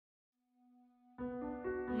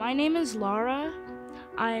My name is Laura.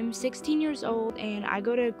 I'm 16 years old and I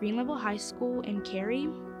go to Green Level High School in Cary.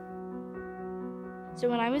 So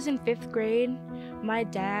when I was in 5th grade, my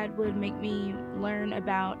dad would make me learn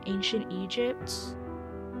about ancient Egypt.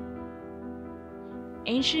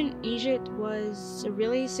 Ancient Egypt was a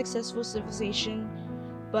really successful civilization,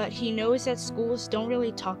 but he knows that schools don't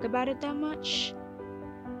really talk about it that much.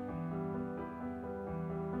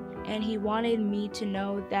 And he wanted me to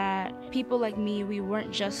know that people like me, we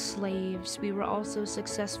weren't just slaves, we were also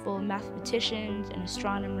successful mathematicians and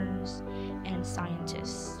astronomers and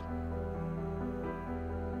scientists.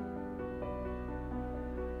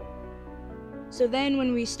 So then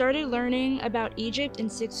when we started learning about Egypt in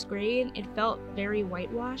 6th grade, it felt very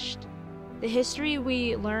whitewashed. The history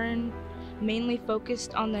we learned mainly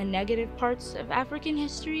focused on the negative parts of African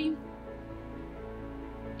history.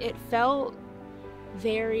 It felt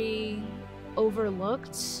very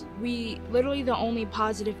overlooked. Literally the only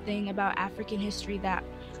positive thing about African history that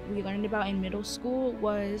we learned about in middle school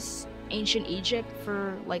was ancient Egypt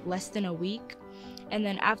for like less than a week. And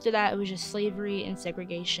then after that, it was just slavery and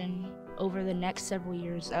segregation over the next several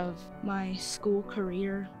years of my school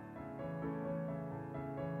career.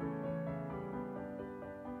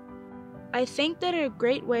 I think that a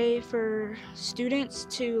great way for students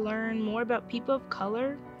to learn more about people of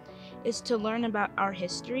color is to learn about our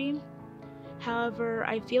history. However,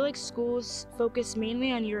 I feel like schools focus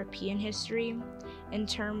mainly on European history in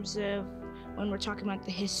terms of when we're talking about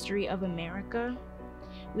the history of America.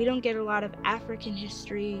 We don't get a lot of African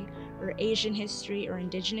history or Asian history or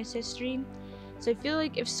indigenous history. So I feel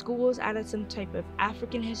like if schools added some type of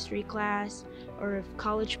African history class, or if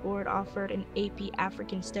College Board offered an AP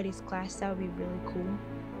African Studies class, that would be really cool.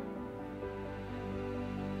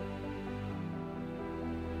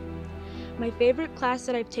 My favorite class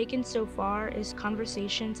that I've taken so far is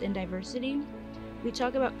Conversations in Diversity. We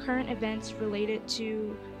talk about current events related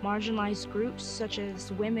to marginalized groups such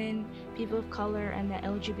as women, people of color, and the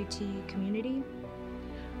LGBT community.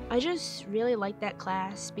 I just really liked that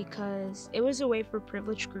class because it was a way for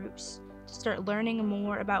privileged groups to start learning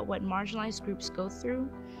more about what marginalized groups go through,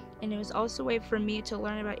 and it was also a way for me to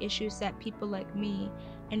learn about issues that people like me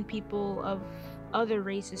and people of other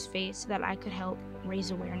races face so that I could help raise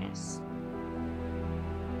awareness.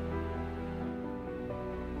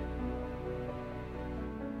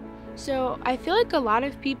 So I feel like a lot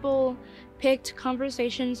of people picked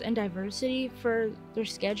Conversations and Diversity for their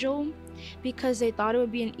schedule because they thought it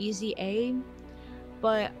would be an easy A,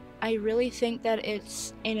 but I really think that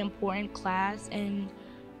it's an important class, and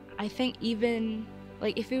I think even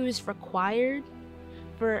like if it was required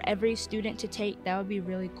for every student to take, that would be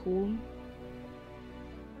really cool.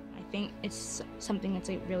 I think it's something that's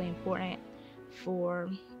like really important for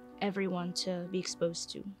everyone to be exposed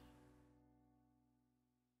to.